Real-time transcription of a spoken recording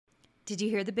Did you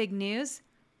hear the big news?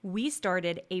 We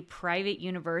started a private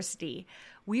university.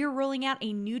 We are rolling out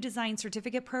a new design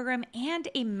certificate program and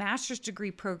a master's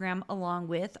degree program along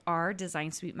with our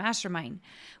Design Suite Mastermind.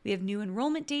 We have new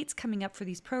enrollment dates coming up for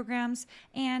these programs,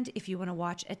 and if you want to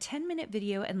watch a 10-minute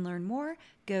video and learn more,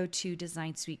 go to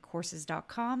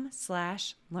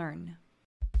designsuitecourses.com/learn.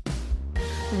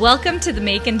 Welcome to the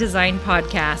Make and Design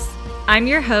Podcast. I'm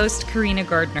your host, Karina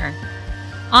Gardner.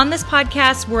 On this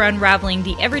podcast, we're unraveling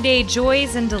the everyday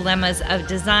joys and dilemmas of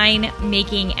design,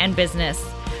 making, and business.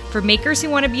 For makers who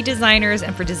want to be designers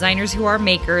and for designers who are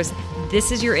makers, this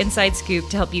is your inside scoop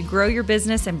to help you grow your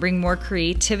business and bring more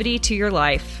creativity to your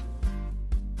life.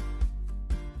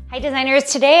 Hi designers,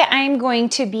 today I'm going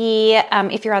to be,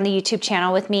 if you're on the YouTube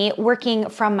channel with me, working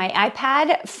from my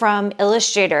iPad from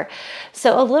Illustrator.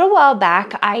 So a little while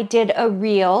back, I did a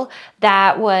reel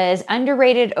that was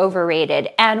underrated, overrated.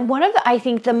 And one of I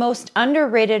think the most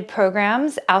underrated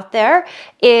programs out there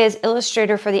is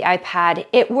Illustrator for the iPad.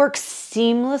 It works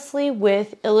seamlessly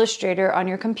with Illustrator on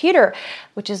your computer,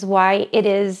 which is why it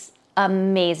is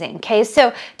amazing. Okay,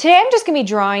 so today I'm just going to be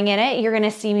drawing in it. You're going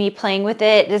to see me playing with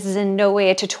it. This is in no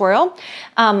way a tutorial.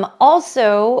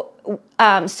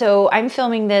 So I'm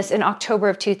filming this in October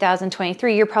of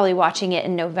 2023. You're probably watching it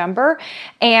in November.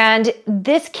 And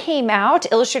this came out,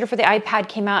 Illustrator for the iPad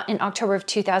came out in October of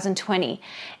 2020.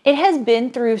 It has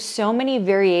been through so many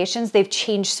variations. They've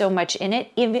changed so much in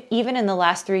it, even in the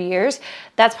last 3 years.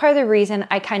 That's part of the reason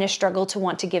I kind of struggle to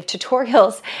want to give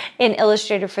tutorials in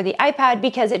Illustrator for the iPad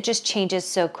because it just changes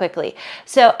so quickly.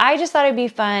 So I just thought it'd be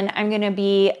fun. I'm going to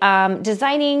be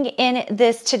designing in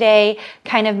this today,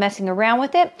 kind of messing around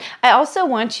with it. I also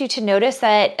want you to notice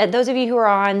that those of you who are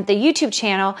on the YouTube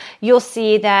channel, you'll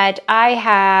see that I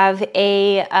have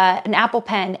an Apple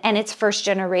Pen and it's first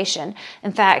generation.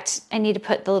 In fact, I need to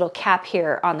put the little cap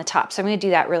here on the top. So I'm going to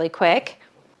do that really quick.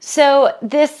 So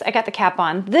this, I got the cap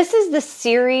on. This is the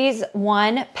Series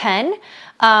 1 pen.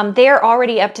 They're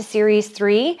already up to Series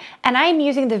 3, and I'm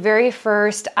using the very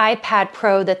first iPad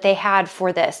Pro that they had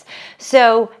for this.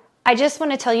 So I just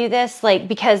want to tell you this,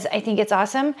 because I think it's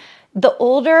awesome. The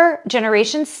older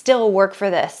generations still work for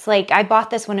this. I bought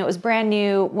this when it was brand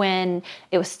new, when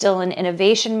it was still in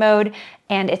innovation mode,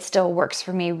 and it still works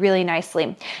for me really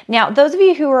nicely. Now, those of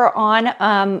you who are on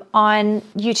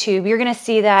YouTube, you're gonna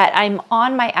see that I'm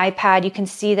on my iPad. You can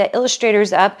see that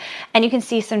Illustrator's up, and you can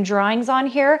see some drawings on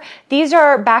here. These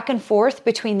are back and forth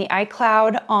between the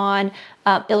iCloud on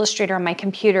Illustrator on my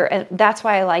computer, and that's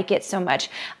why I like it so much.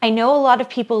 I know a lot of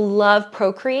people love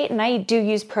Procreate, and I do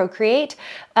use Procreate,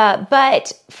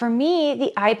 but for me,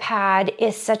 the iPad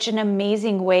is such an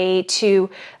amazing way to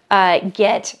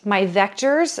get my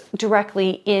vectors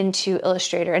directly into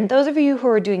Illustrator. And those of you who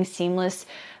are doing seamless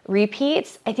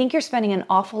repeats, I think you're spending an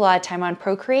awful lot of time on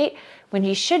Procreate when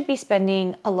you should be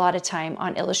spending a lot of time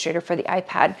on Illustrator for the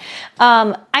iPad.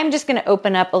 I'm just gonna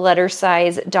open up a letter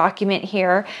size document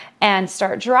here and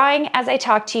start drawing as I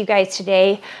talk to you guys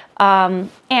today. And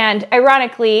not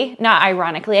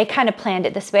ironically, I kind of planned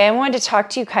it this way. I wanted to talk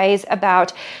to you guys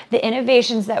about the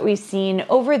innovations that we've seen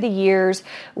over the years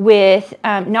with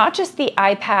not just the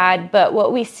iPad, but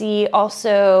what we see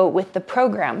also with the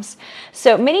programs.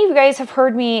 So many of you guys have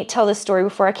heard me tell this story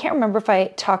before. I can't remember if I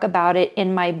talk about it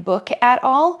in my book at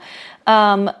all,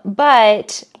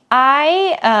 but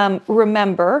I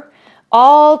remember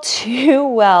all too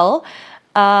well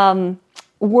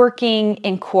working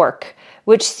in Cork,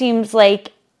 which seems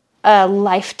like a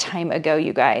lifetime ago,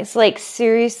 you guys.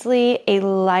 Seriously, a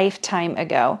lifetime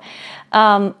ago.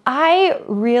 I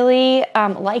really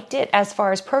liked it as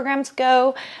far as programs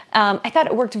go. I thought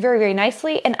it worked very, very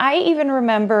nicely. And I even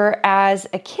remember as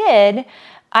a kid,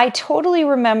 I totally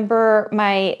remember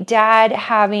my dad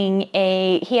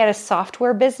he had a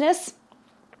software business,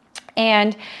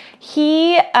 and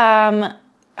he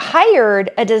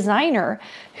hired a designer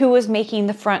who was making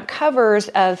the front covers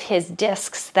of his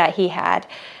discs that he had.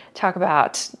 Talk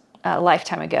about a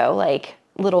lifetime ago,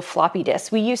 little floppy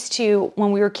disks. We used to,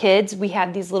 when we were kids, we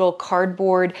had these little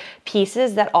cardboard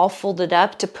pieces that all folded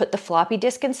up to put the floppy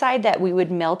disk inside that we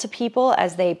would mail to people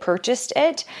as they purchased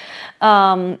it.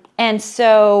 I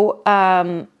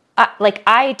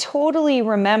totally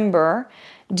remember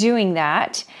doing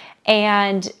that.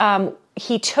 And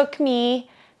he took me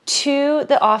to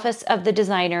the office of the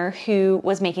designer who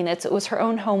was making this. It was her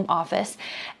own home office,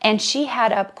 and she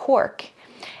had up Cork.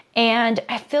 And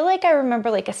I feel like I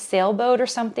remember like a sailboat or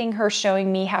something, her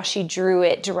showing me how she drew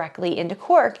it directly into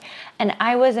cork. And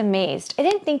I was amazed. I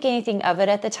didn't think anything of it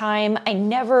at the time. I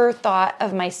never thought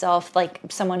of myself like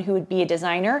someone who would be a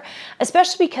designer,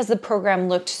 especially because the program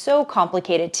looked so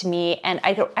complicated to me. And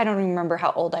I don't remember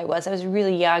how old I was. I was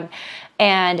really young.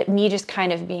 And me just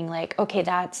kind of being like, okay,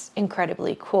 that's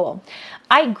incredibly cool.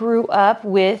 I grew up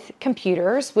with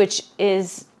computers, which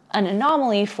is an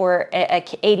anomaly for a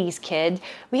 80s kid.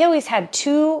 We always had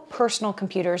 2 personal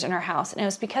computers in our house, and it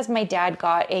was because my dad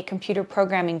got a computer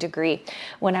programming degree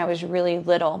when I was really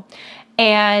little.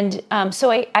 And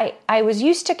so I was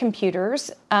used to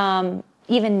computers.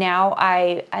 Even now,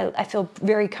 I feel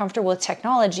very comfortable with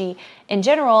technology in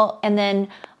general. And then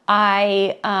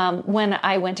when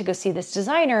I went to go see this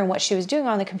designer and what she was doing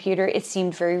on the computer, it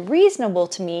seemed very reasonable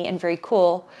to me and very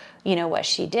cool, what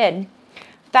she did.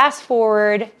 Fast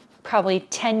forward probably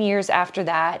 10 years after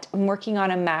that, I'm working on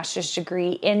a master's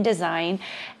degree in design.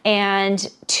 And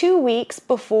 2 weeks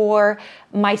before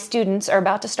my students are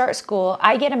about to start school,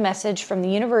 I get a message from the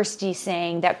university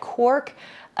saying that Cork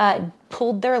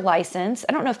pulled their license.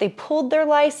 I don't know if they pulled their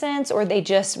license or they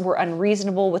just were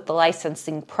unreasonable with the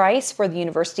licensing price for the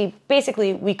university.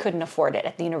 Basically, we couldn't afford it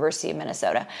at the University of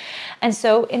Minnesota. And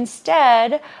so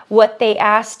instead, what they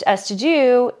asked us to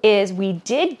do is we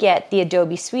did get the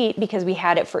Adobe Suite because we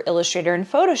had it for Illustrator and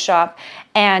Photoshop,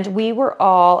 and we were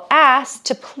all asked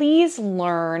to please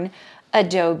learn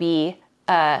Adobe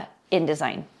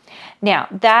InDesign. Now,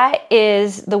 that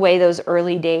is the way those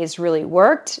early days really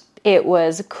worked. It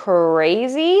was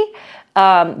crazy,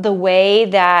 the way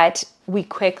that we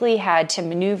quickly had to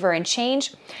maneuver and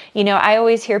change. I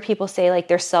always hear people say like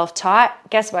they're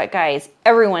self-taught. Guess what, guys?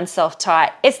 Everyone's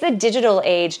self-taught. It's the digital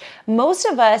age. Most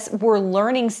of us were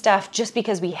learning stuff just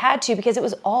because we had to, because it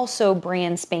was all so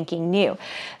brand spanking new.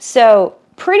 So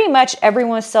pretty much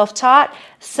everyone was self-taught.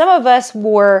 Some of us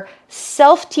were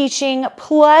self-teaching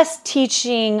plus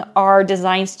teaching our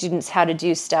design students how to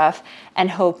do stuff and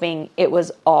hoping it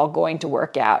was all going to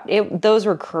work out. Those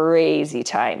were crazy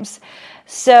times.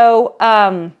 So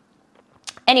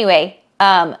anyway,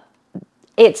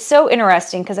 it's so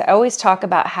interesting because I always talk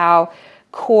about how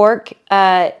Cork,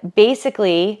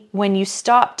 basically, when you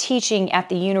stop teaching at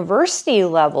the university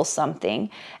level something,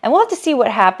 and we'll have to see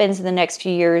what happens in the next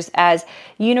few years as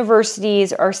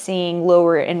universities are seeing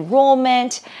lower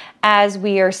enrollment, as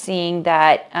we are seeing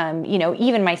that,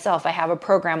 even myself, I have a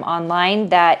program online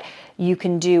that you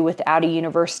can do without a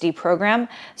university program.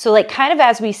 So like kind of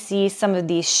as we see some of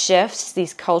these shifts,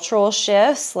 these cultural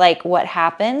shifts, like what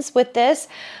happens with this.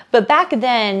 But back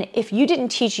then, if you didn't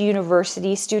teach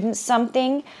university students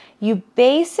something, you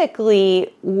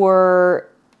basically were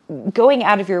going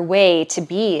out of your way to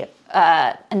be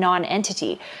a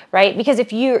non-entity, right? Because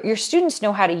if your students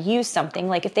know how to use something,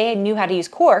 like if they knew how to use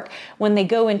Cork, when they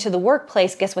go into the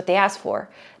workplace, guess what they ask for?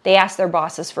 They ask their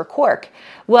bosses for Cork.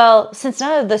 Well, since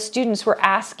none of the students were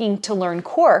asking to learn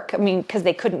Cork, because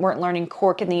they weren't learning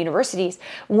Cork in the universities,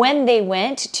 when they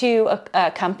went to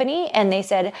a company and they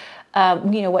said,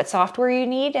 what software you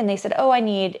need? And they said, I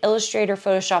need Illustrator,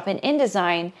 Photoshop, and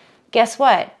InDesign. Guess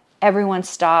what? Everyone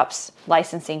stops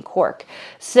licensing Cork.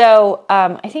 So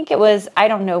I think I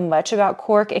don't know much about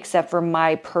Cork except for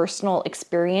my personal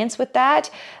experience with that.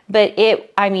 But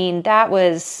that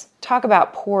was, talk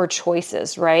about poor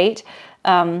choices, right?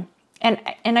 And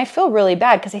I feel really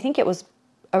bad because I think it was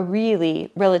a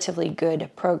really relatively good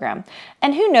program.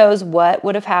 And who knows what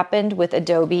would have happened with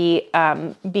Adobe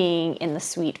being in the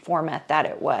suite format that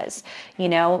it was.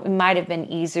 It might have been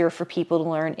easier for people to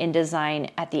learn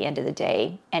InDesign at the end of the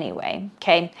day anyway,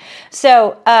 okay?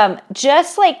 So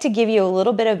just like to give you a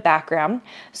little bit of background.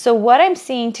 So what I'm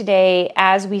seeing today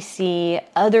as we see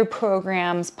other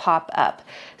programs pop up.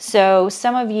 So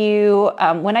some of you,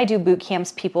 when I do boot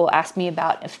camps, people ask me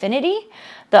about Affinity.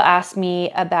 They'll ask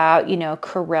me about,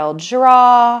 Corel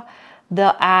Draw.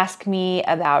 They'll ask me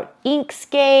about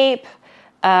Inkscape,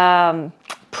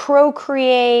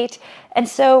 Procreate. And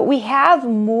so we have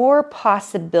more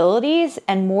possibilities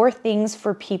and more things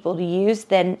for people to use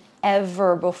than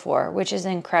ever before, which is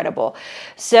incredible.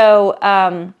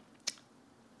 So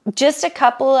just a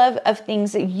couple of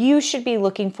things that you should be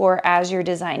looking for as you're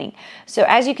designing. So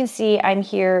as you can see, I'm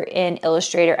here in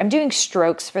Illustrator. I'm doing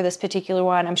strokes for this particular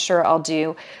one. I'm sure I'll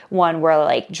do one where I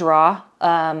like draw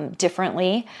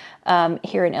differently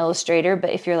here in Illustrator.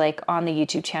 But if you're like on the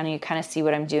YouTube channel, you kind of see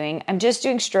what I'm doing. I'm just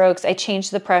doing strokes. I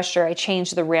changed the pressure. I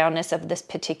changed the roundness of this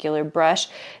particular brush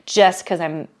just because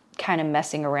I'm kind of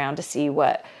messing around to see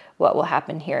what will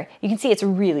happen here. You can see it's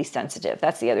really sensitive.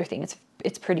 That's the other thing.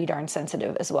 It's pretty darn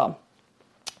sensitive as well.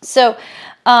 So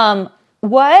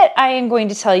What I am going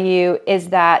to tell you is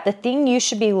that the thing you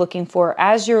should be looking for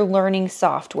as you're learning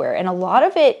software, and a lot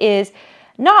of it is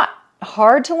not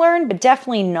hard to learn, but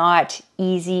definitely not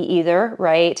easy either,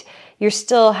 right? You're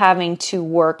still having to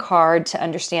work hard to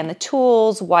understand the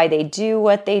tools, why they do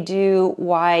what they do,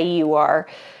 why you are,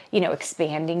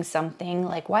 expanding something.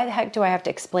 Like, why the heck do I have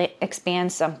to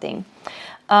expand something?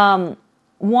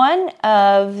 One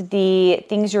of the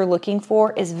things you're looking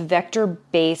for is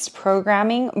vector-based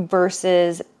programming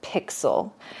versus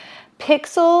pixel.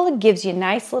 Pixel gives you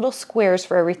nice little squares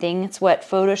for everything. It's what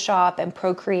Photoshop and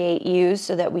Procreate use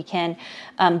so that we can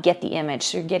get the image.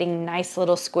 So you're getting nice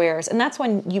little squares. And that's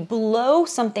when you blow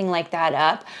something like that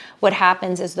up, what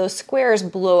happens is those squares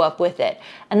blow up with it.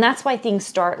 And that's why things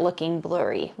start looking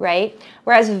blurry, right?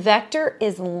 Whereas vector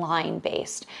is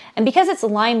line-based. And because it's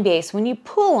line-based, when you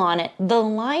pull on it, the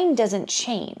line doesn't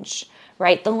change.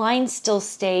 Right? The line still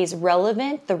stays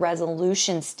relevant. The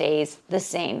resolution stays the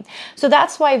same. So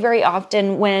that's why very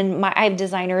often when I have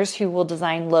designers who will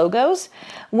design logos,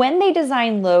 when they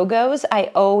design logos,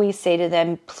 I always say to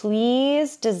them,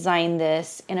 please design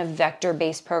this in a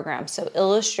vector-based program. So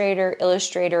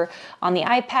Illustrator on the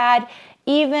iPad,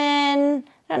 even,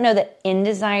 I don't know that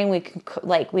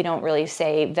InDesign, we don't really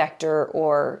say vector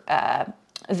or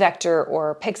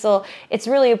pixel. It's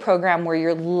really a program where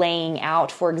you're laying out,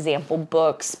 for example,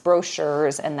 books,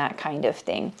 brochures, and that kind of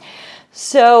thing.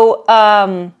 So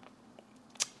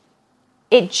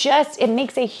it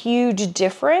makes a huge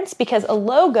difference because a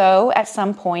logo at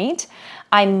some point,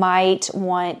 I might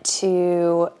want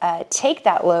to take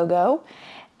that logo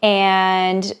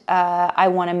and I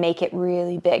want to make it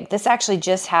really big. This actually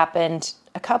just happened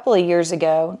a couple of years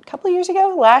ago,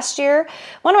 last year.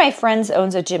 One of my friends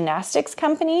owns a gymnastics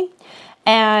company,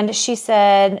 and she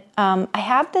said, I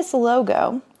have this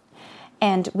logo,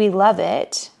 and we love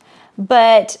it,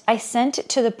 but I sent it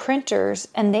to the printers,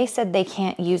 and they said they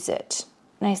can't use it.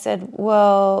 And I said,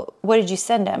 well, what did you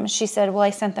send them? She said, well,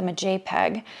 I sent them a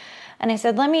JPEG. And I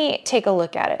said, let me take a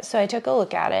look at it. So I took a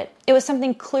look at it. It was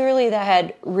something clearly that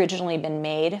had originally been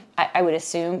made, I would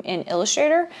assume, in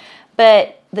Illustrator,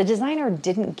 but the designer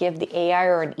didn't give the AI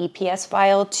or an EPS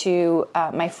file to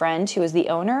my friend who was the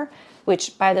owner,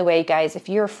 which, by the way, guys, if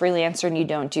you're a freelancer and you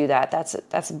don't do that,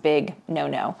 that's a big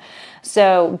no-no.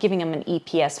 So giving them an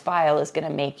EPS file is going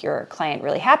to make your client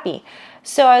really happy.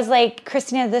 So I was like,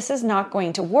 Christina, this is not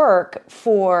going to work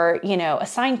for, a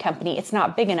sign company. It's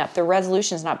not big enough. The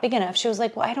resolution is not big enough. She was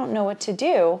like, well, I don't know what to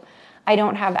do. I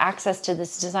don't have access to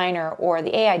this designer or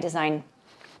the AI design.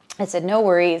 I said, no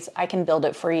worries, I can build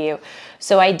it for you.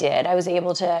 So I did. I was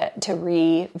able to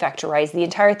re-vectorize the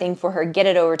entire thing for her, get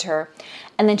it over to her,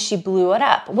 and then she blew it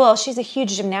up. Well, she's a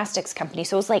huge gymnastics company,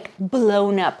 so it was like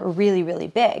blown up really, really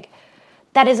big.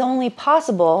 That is only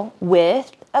possible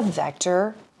with a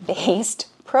vector-based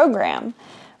program,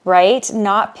 right?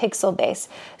 Not pixel-based.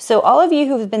 So all of you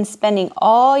who have been spending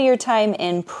all your time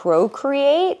in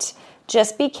Procreate,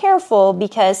 just be careful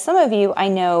because some of you I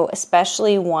know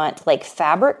especially want like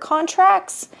fabric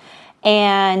contracts.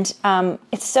 And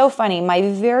it's so funny. My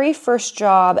very first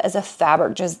job as a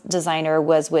fabric designer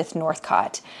was with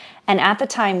Northcott. And at the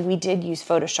time we did use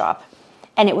Photoshop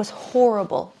and it was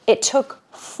horrible. It took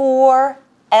forever,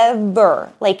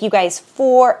 like you guys,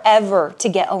 forever to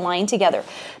get a line together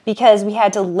because we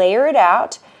had to layer it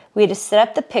out. We had to set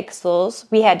up the pixels.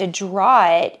 We had to draw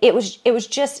it. It was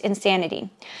just insanity.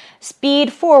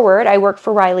 Speed forward, I work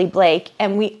for Riley Blake,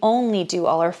 and we only do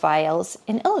all our files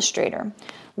in Illustrator.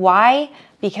 Why?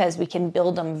 Because we can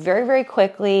build them very, very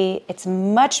quickly. It's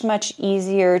much, much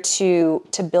easier to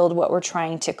build what we're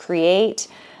trying to create.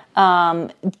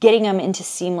 Getting them into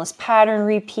seamless pattern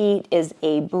repeat is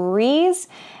a breeze.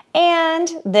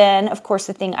 And then, of course,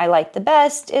 the thing I like the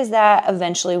best is that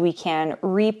eventually we can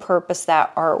repurpose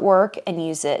that artwork and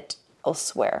use it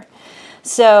elsewhere.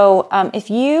 So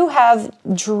if you have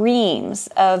dreams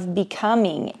of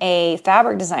becoming a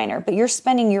fabric designer, but you're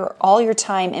spending all your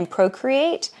time in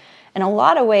Procreate, in a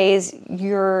lot of ways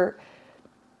you're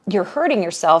hurting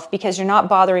yourself because you're not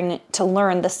bothering to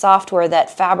learn the software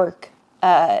that fabric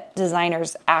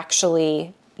designers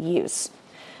actually use.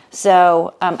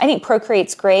 So I think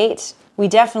Procreate's great.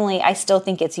 I still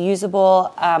think it's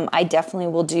usable. I definitely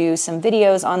will do some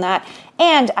videos on that.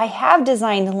 And I have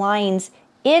designed lines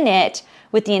in it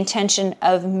with the intention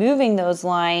of moving those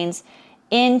lines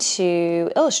into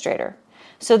Illustrator.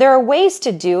 So there are ways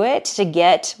to do it to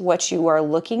get what you are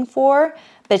looking for,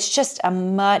 but it's just a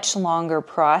much longer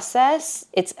process.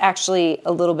 It's actually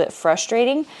a little bit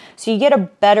frustrating. So you get a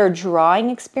better drawing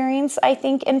experience, I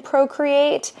think, in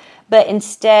Procreate, but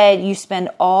instead you spend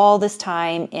all this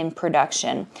time in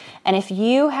production. And if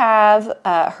you have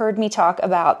heard me talk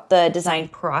about the design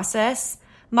process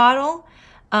model,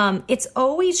 it's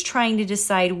always trying to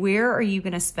decide where are you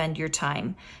going to spend your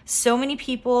time. So many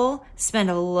people spend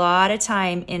a lot of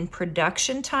time in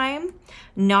production time,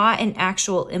 not in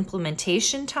actual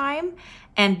implementation time.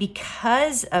 And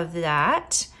because of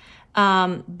that,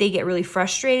 they get really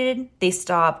frustrated. They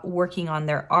stop working on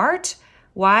their art.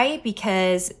 Why?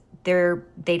 Because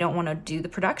they don't want to do the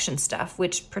production stuff,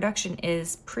 which production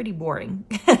is pretty boring.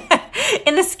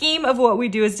 In the scheme of what we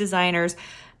do as designers,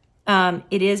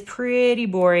 it is pretty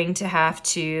boring to have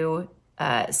to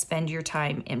spend your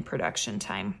time in production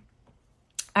time.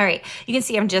 All right, you can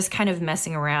see I'm just kind of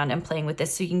messing around and playing with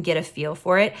this so you can get a feel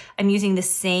for it. I'm using the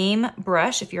same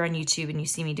brush. If you're on YouTube and you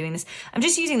see me doing this, I'm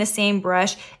just using the same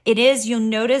brush. You'll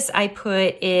notice I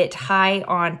put it high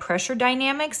on pressure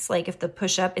dynamics, like if the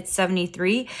push up, it's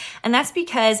 73. And that's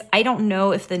because I don't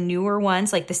know if the newer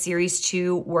ones, like the Series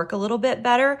 2, work a little bit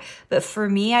better. But for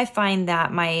me, I find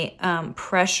that my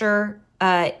pressure,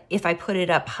 if I put it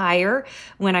up higher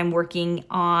when I'm working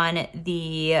on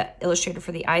the Illustrator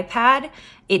for the iPad,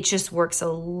 it just works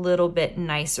a little bit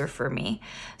nicer for me.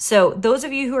 So those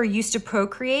of you who are used to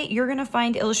Procreate, you're going to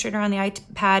find Illustrator on the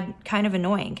iPad kind of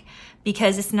annoying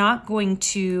because it's not going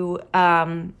to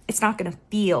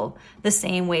feel the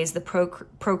same way as the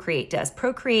Procreate does.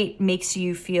 Procreate makes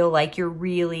you feel like you're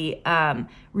really,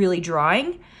 really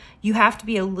drawing. You have to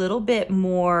be a little bit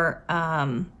more,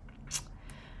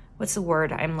 what's the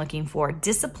word I'm looking for?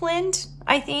 Disciplined,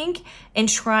 I think, in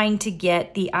trying to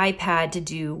get the iPad to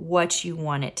do what you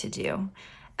want it to do.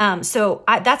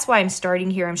 That's why I'm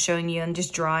starting here. I'm showing you and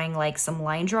just drawing like some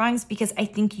line drawings because I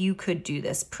think you could do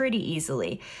this pretty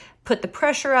easily. Put the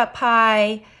pressure up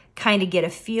high, kind of get a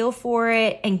feel for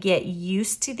it and get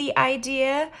used to the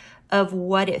idea of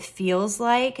what it feels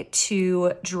like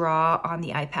to draw on the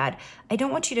iPad. I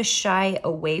don't want you to shy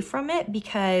away from it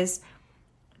because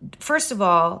first of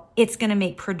all, it's going to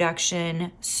make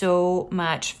production so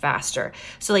much faster.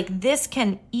 So like this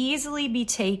can easily be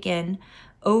taken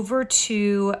over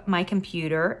to my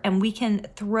computer and we can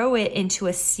throw it into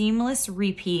a seamless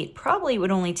repeat. Probably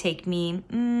would only take me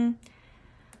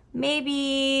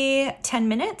maybe 10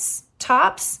 minutes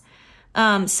tops.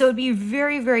 So it'd be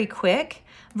very, very quick.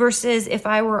 Versus if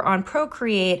I were on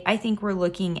Procreate, I think we're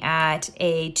looking at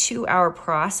a 2-hour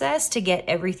process to get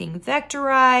everything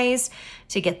vectorized,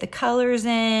 to get the colors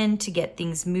in, to get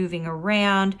things moving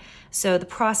around. So the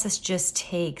process just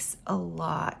takes a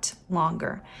lot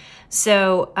longer.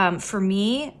 So for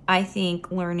me, I think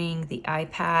learning the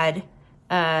iPad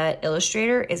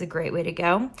Illustrator is a great way to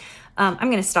go.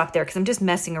 I'm going to stop there because I'm just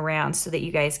messing around so that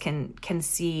you guys can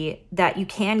see that you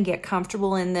can get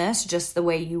comfortable in this just the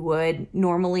way you would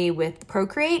normally with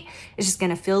Procreate. It's just going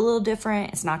to feel a little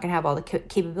different. It's not going to have all the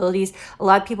capabilities. A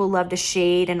lot of people love to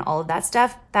shade and all of that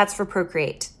stuff. That's for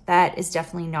Procreate. That is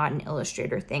definitely not an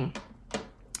Illustrator thing.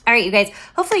 All right, you guys,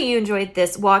 hopefully you enjoyed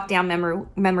this walk down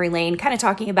memory lane, kind of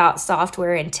talking about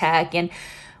software and tech and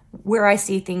where I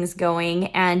see things going.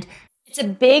 And it's a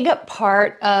big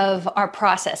part of our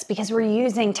process because we're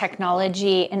using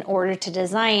technology in order to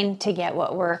design to get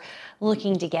what we're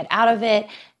looking to get out of it.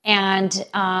 And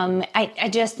I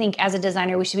just think as a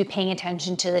designer, we should be paying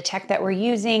attention to the tech that we're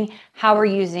using, how we're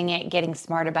using it, getting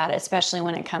smart about it, especially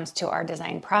when it comes to our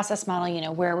design process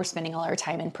model, where we're spending all our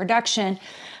time in production,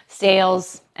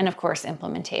 sales, and of course,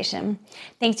 implementation.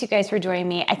 Thanks you guys for joining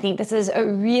me. I think this is a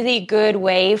really good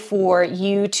way for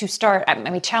you to start.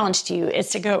 My challenge to you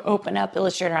is to go open up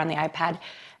Illustrator on the iPad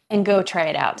and go try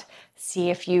it out.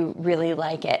 See if you really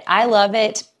like it. I love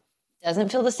it.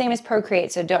 Doesn't feel the same as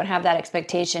Procreate, so don't have that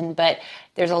expectation, but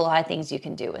there's a lot of things you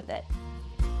can do with it.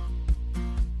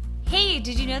 Hey,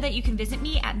 did you know that you can visit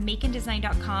me at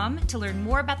makeanddesign.com to learn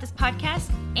more about this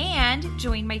podcast and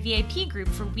join my VIP group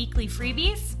for weekly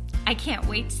freebies? I can't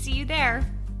wait to see you there.